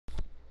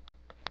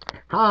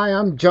Hi,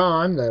 I'm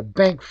John, the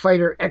bank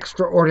fighter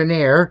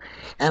extraordinaire,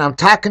 and I'm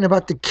talking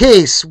about the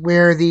case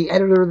where the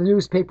editor of the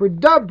newspaper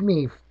dubbed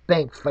me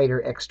bank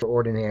fighter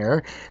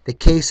extraordinaire. The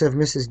case of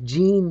Mrs.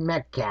 Jean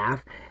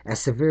Metcalfe, a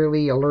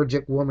severely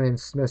allergic woman in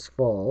Smiths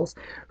Falls,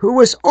 who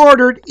was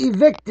ordered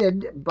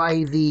evicted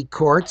by the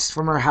courts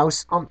from her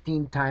house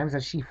umpteen times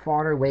as she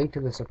fought her way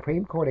to the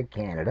Supreme Court of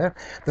Canada.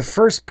 The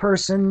first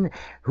person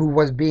who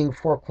was being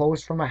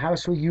foreclosed from a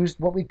house who used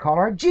what we call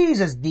our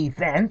Jesus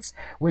defense,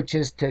 which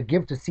is to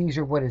give to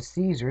Caesar what is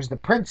Caesar's, the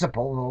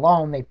principal of the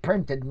loan they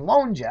printed and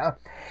loaned you,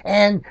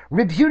 and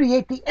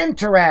repudiate the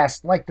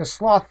interest like the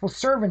slothful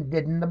servant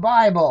did in the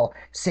Bible.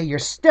 Say you're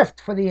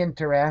stiffed for the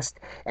interest,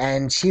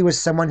 and she was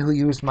someone who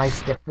used my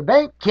Stiff the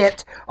Bank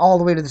kit all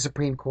the way to the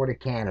Supreme Court of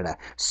Canada.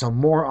 So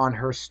more on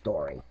her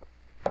story.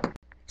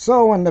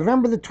 So on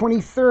November the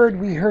 23rd,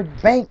 we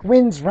heard bank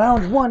wins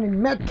round one in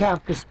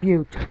Metcalfe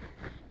dispute.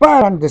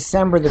 But on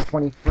December the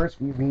 21st,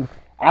 we read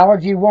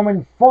allergy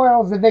woman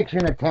foils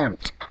eviction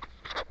attempt.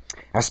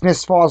 A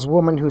Smiths Falls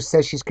woman who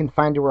says she's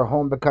confined to her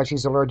home because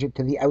she's allergic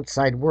to the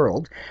outside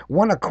world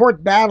won a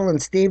court battle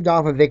and staved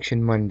off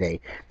eviction Monday.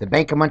 The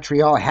Bank of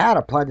Montreal had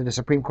applied to the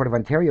Supreme Court of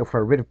Ontario for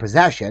a writ of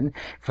possession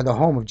for the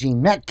home of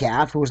Jean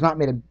Metcalfe, who has not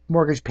made a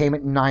mortgage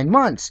payment in 9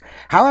 months.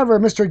 However,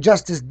 Mr.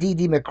 Justice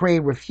D.D.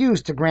 McRae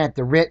refused to grant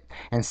the writ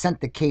and sent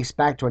the case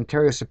back to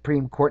Ontario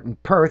Supreme Court in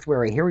Perth,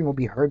 where a hearing will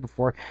be heard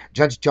before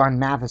Judge John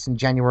Matheson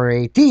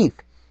January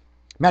 18th.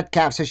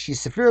 Metcalfe says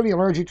she's severely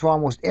allergic to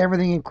almost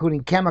everything,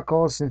 including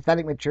chemicals,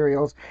 synthetic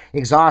materials,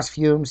 exhaust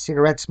fumes,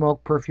 cigarette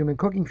smoke, perfume, and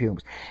cooking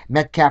fumes.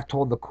 Metcalfe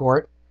told the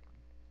court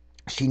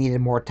she needed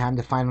more time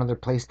to find another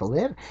place to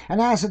live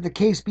and asked that the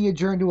case be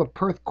adjourned to a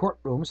Perth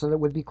courtroom so that it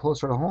would be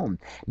closer to home.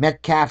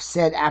 Metcalfe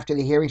said after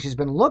the hearing she's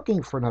been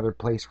looking for another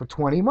place for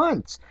 20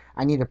 months.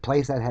 I need a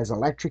place that has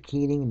electric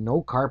heating,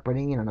 no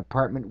carpeting, and an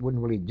apartment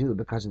wouldn't really do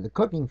because of the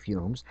cooking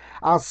fumes.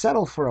 I'll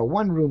settle for a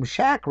one-room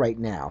shack right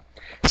now.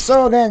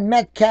 So then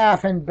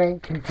Metcalfe and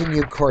Bank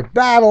continue court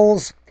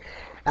battles.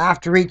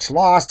 After each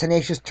loss,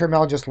 tenacious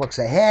Turmel just looks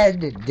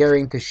ahead,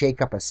 daring to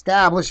shake up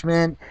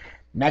establishment.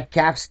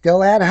 Metcalfe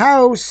still at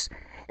house.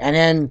 And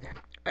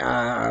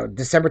then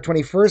December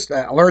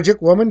 21st, allergic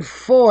woman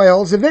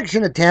foils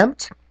eviction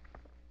attempt.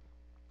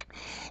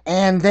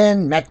 And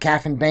then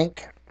Metcalfe and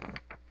Bank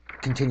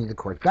continue the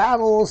court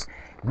battles.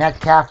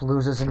 Metcalfe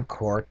loses in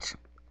court.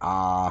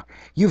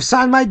 You've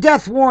signed my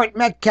death warrant,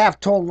 Metcalfe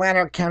told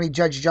Lanark County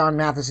Judge John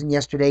Matheson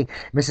yesterday.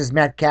 Mrs.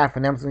 Metcalfe,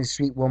 an Emsley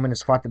Street woman,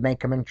 has fought the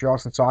Bank of Montreal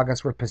since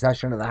August for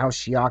possession of the house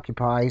she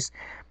occupies.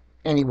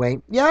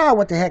 Anyway, yeah,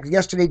 what the heck.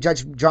 Yesterday,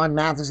 Judge John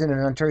Matheson in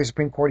an Ontario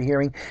Supreme Court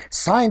hearing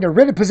signed a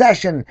writ of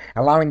possession,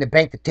 allowing the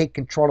bank to take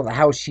control of the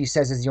house she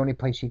says is the only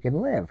place she can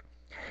live.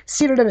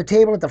 Seated at a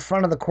table at the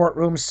front of the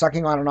courtroom,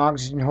 sucking on an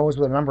oxygen hose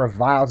with a number of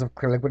vials of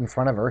clear liquid in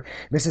front of her,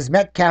 Mrs.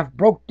 Metcalfe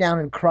broke down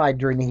and cried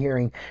during the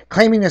hearing,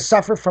 claiming to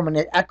suffer from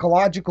an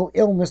ecological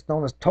illness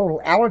known as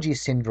total allergy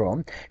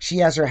syndrome. She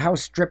has her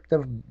house stripped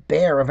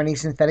bare of any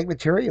synthetic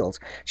materials.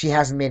 She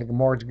hasn't made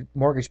a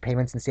mortgage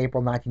payment since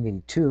April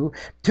 1982.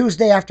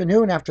 Tuesday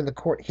afternoon, after the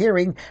court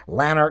hearing,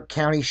 Lanark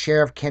County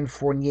Sheriff Ken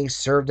Fournier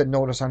served a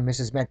notice on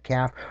Mrs.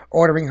 Metcalfe,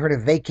 ordering her to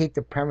vacate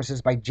the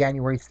premises by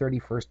January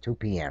 31st, 2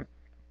 p.m.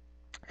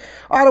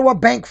 Ottawa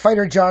bank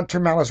fighter John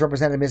Turmel has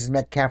represented Mrs.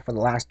 Metcalfe for the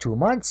last 2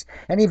 months,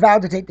 and he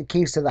vowed to take the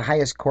case to the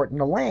highest court in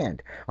the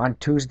land. On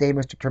Tuesday,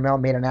 Mr. Turmel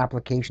made an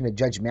application to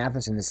Judge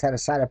Matheson to set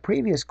aside a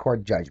previous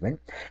court judgment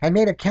and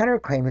made a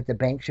counterclaim that the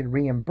bank should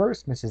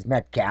reimburse Mrs.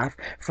 Metcalfe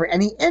for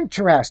any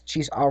interest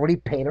she's already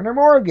paid on her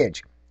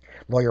mortgage.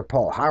 Lawyer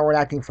Paul Howard,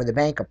 acting for the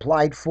bank,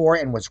 applied for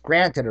and was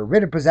granted a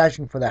writ of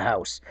possession for the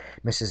house.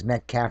 Mrs.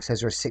 Metcalfe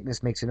says her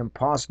sickness makes it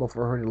impossible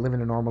for her to live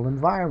in a normal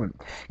environment.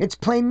 It's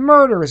plain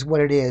murder is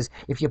what it is.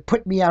 If you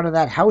put me out of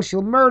that house,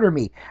 you'll murder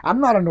me. I'm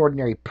not an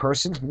ordinary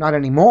person, not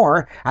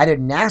anymore. I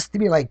didn't ask to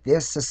be like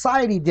this.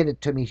 Society did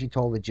it to me, she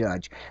told the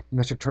judge.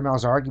 Mr.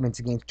 Turmel's arguments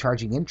against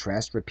charging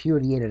interest,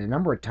 repudiated a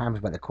number of times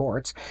by the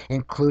courts,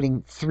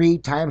 including 3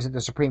 times at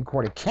the Supreme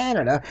Court of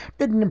Canada,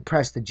 didn't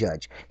impress the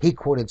judge. He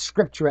quoted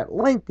scripture at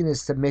length in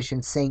his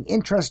submission, saying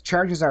interest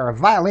charges are a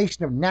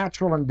violation of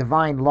natural and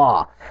divine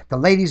law. The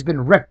lady's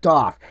been ripped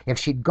off. If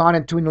she'd gone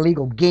into an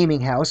illegal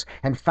gaming house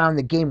and found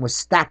the game was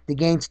stacked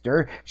against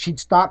her, she'd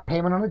stop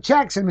payment on the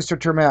check, said Mr.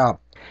 Turmel.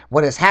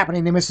 What is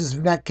happening to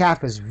Mrs.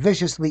 Metcalfe is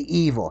viciously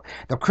evil.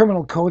 The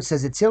criminal code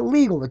says it's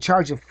illegal to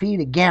charge a fee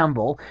to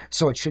gamble,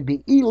 so it should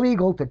be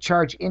illegal to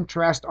charge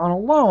interest on a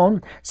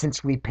loan,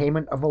 since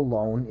repayment of a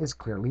loan is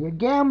clearly a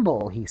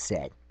gamble, he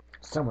said.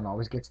 Someone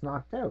always gets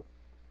knocked out.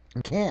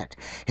 Can't.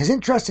 His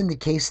interest in the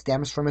case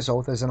stems from his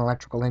oath as an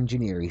electrical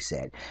engineer, he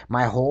said.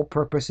 My whole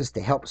purpose is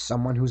to help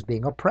someone who's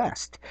being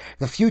oppressed.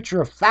 The future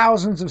of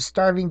thousands of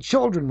starving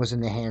children was in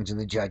the hands of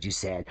the judge, he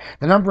said.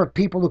 The number of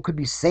people who could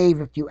be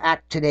saved if you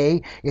act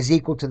today is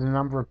equal to the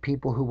number of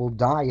people who will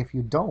die if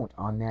you don't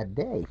on that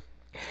day.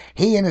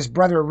 He and his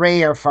brother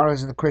Ray are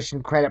founders of the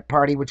Christian Credit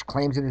Party, which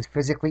claims it is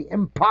physically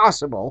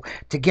impossible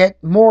to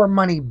get more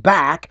money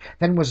back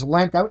than was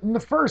lent out in the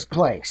first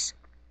place.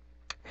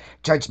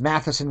 Judge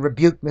Matheson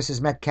rebuked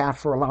Mrs. Metcalfe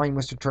for allowing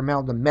Mr.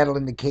 Turmel to meddle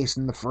in the case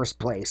in the first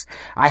place.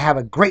 I have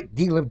a great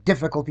deal of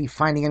difficulty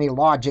finding any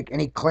logic,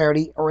 any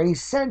clarity, or any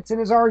sense in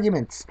his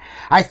arguments.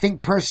 I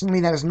think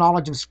personally that his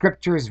knowledge of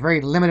Scripture is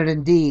very limited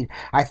indeed.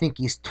 I think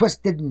he's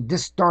twisted and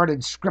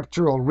distorted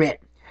scriptural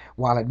writ.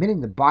 While admitting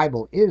the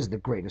Bible is the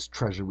greatest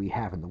treasure we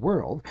have in the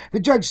world, the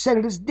judge said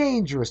it is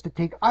dangerous to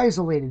take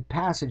isolated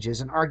passages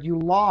and argue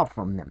law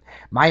from them.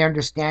 My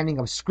understanding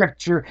of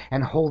Scripture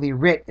and Holy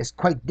Writ is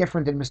quite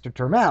different than Mr.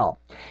 Turmel.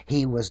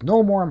 He was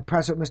no more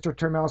impressed with Mr.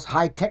 Turmel's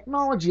high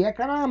technology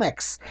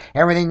economics.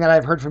 Everything that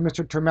I've heard from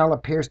Mr. Turmel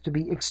appears to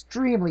be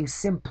extremely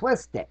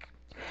simplistic.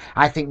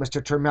 I think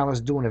Mr. Turmel is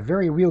doing a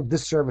very real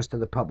disservice to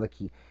the public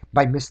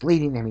by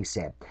misleading them, he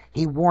said.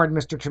 He warned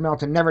Mr. Turmel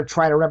to never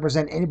try to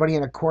represent anybody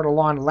in a court of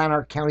law in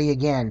Lanark County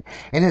again.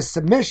 In his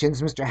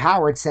submissions, Mr.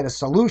 Howard said a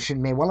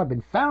solution may well have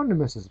been found to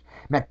Mrs.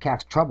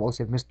 Metcalfe's troubles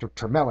if Mr.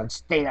 Turmel had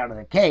stayed out of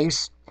the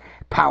case.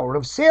 Power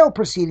of sale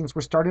proceedings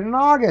were started in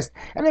August,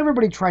 and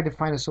everybody tried to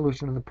find a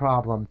solution to the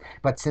problem.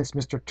 But since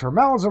Mr.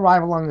 Turmel's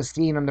arrival on the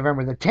scene on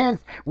November the 10th,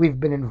 we've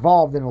been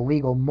involved in a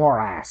legal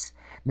morass.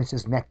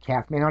 Mrs.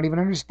 Metcalfe may not even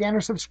understand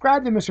or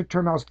subscribe to Mr.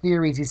 Turmel's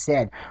theories, he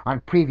said.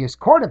 On previous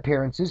court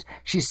appearances,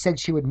 she said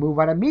she would move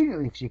out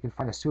immediately if she could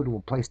find a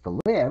suitable place to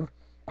live.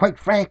 Quite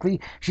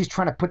frankly, she's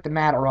trying to put the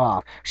matter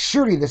off.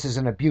 Surely this is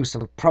an abuse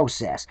of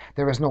process.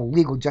 There is no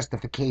legal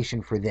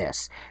justification for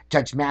this.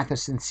 Judge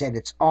Matheson said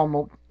it's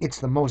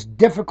the most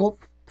difficult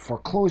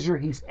foreclosure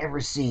he's ever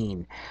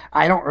seen.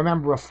 I don't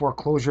remember a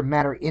foreclosure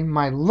matter in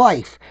my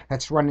life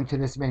that's run into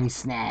this many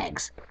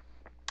snags.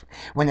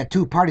 When the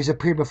two parties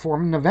appeared before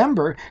him in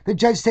November, the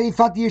judge said he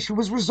thought the issue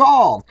was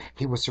resolved.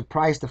 He was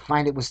surprised to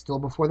find it was still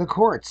before the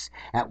courts.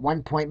 At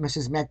one point,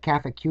 Mrs.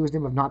 Metcalfe accused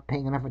him of not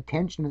paying enough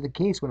attention to the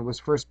case when it was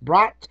first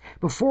brought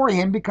before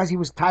him because he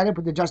was tied up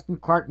with the Justin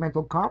Clark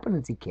mental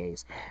competency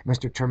case.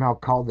 Mr. Turmel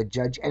called the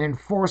judge an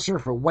enforcer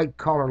for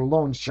white-collar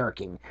loan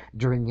sharking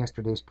during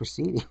yesterday's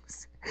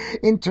proceedings.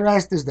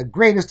 Interest is the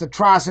greatest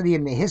atrocity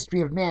in the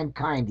history of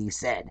mankind, he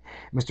said.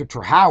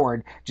 Mr.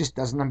 Howard just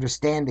doesn't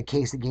understand the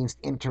case against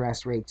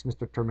interest rates,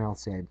 Mr. Turmel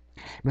said.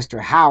 Mr.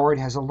 Howard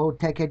has a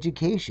low-tech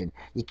education.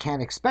 You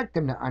can't expect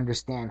him to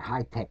understand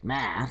high-tech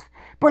math,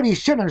 but he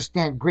should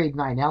understand grade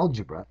 9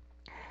 algebra.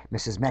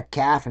 Mrs.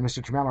 Metcalfe and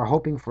Mr. Turmel are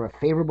hoping for a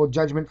favorable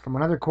judgment from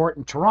another court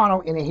in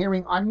Toronto in a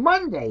hearing on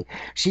Monday.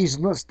 She's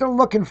still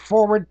looking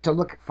forward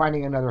to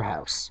finding another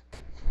house.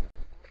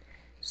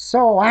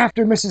 So,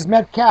 after Mrs.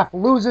 Metcalfe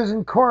loses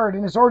in court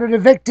and is ordered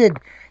evicted,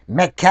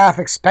 Metcalfe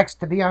expects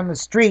to be on the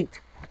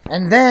street.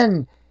 And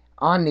then,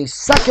 on the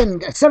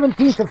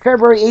 17th of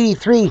February,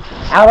 83,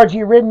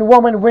 allergy-ridden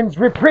woman wins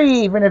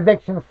reprieve in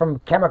eviction from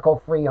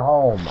chemical-free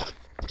home.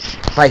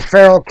 By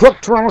Farrell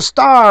Crook, Toronto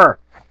Star.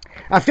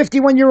 A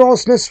 51-year-old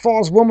Smiths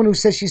Falls woman who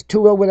says she's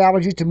too ill with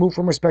allergies to move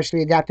from her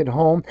specially adapted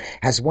home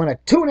has won a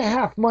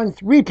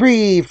 2.5-month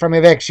reprieve from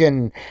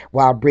eviction.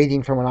 While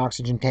breathing from an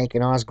oxygen tank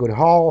in Osgood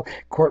Hall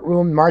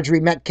courtroom,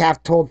 Marjorie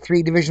Metcalfe told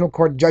 3 divisional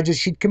court judges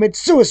she'd commit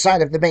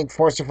suicide if the bank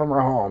forced her from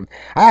her home.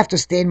 I have to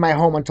stay in my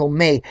home until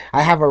May.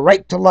 I have a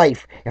right to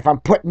life. If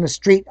I'm put in the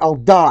street, I'll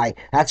die.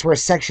 That's where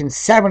Section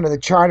 7 of the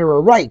Charter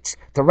of Rights,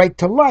 the right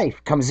to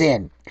life, comes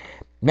in.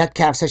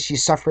 Metcalfe says she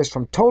suffers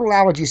from total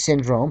allergy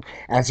syndrome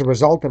as a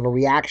result of a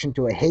reaction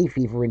to a hay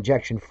fever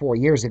injection 4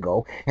 years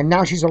ago, and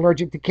now she's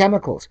allergic to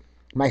chemicals.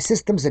 My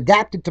system's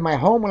adapted to my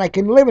home and I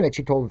can live in it,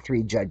 she told the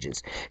 3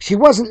 judges. She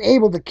wasn't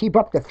able to keep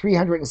up the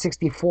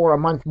 $364 a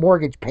month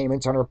mortgage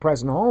payments on her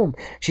present home,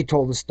 she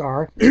told the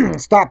Star.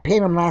 Stopped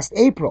paying them last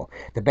April.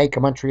 The Bank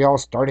of Montreal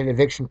started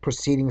eviction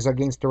proceedings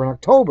against her in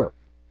October.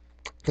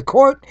 The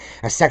court,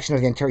 a section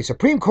of the Ontario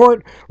Supreme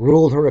Court,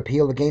 ruled her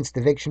appeal against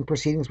eviction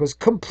proceedings was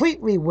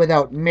completely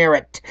without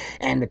merit,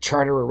 and the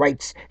Charter of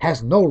Rights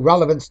has no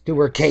relevance to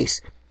her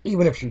case,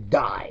 even if she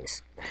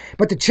dies.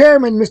 But the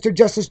chairman, Mr.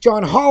 Justice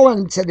John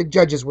Holland, said the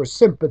judges were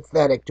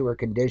sympathetic to her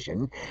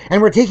condition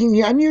and were taking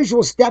the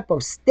unusual step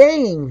of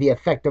staying the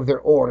effect of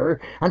their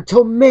order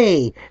until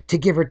May to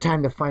give her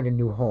time to find a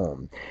new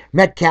home.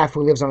 Metcalfe,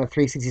 who lives on a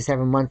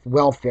 $367-month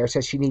welfare,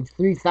 says she needs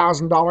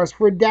 $3,000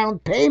 for a down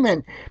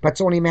payment, but's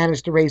only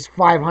managed to raise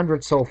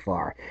 $500 so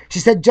far. She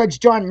said Judge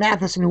John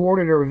Matheson, who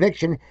ordered her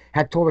eviction,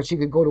 had told her she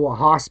could go to a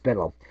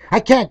hospital. I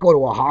can't go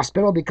to a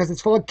hospital because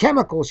it's full of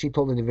chemicals, she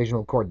told the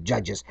divisional court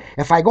judges.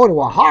 If I go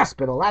to a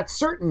hospital, that's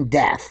certain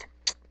death.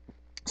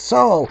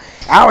 So,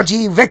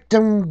 allergy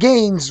victim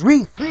gains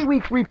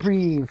 3-week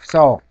reprieve.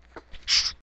 So,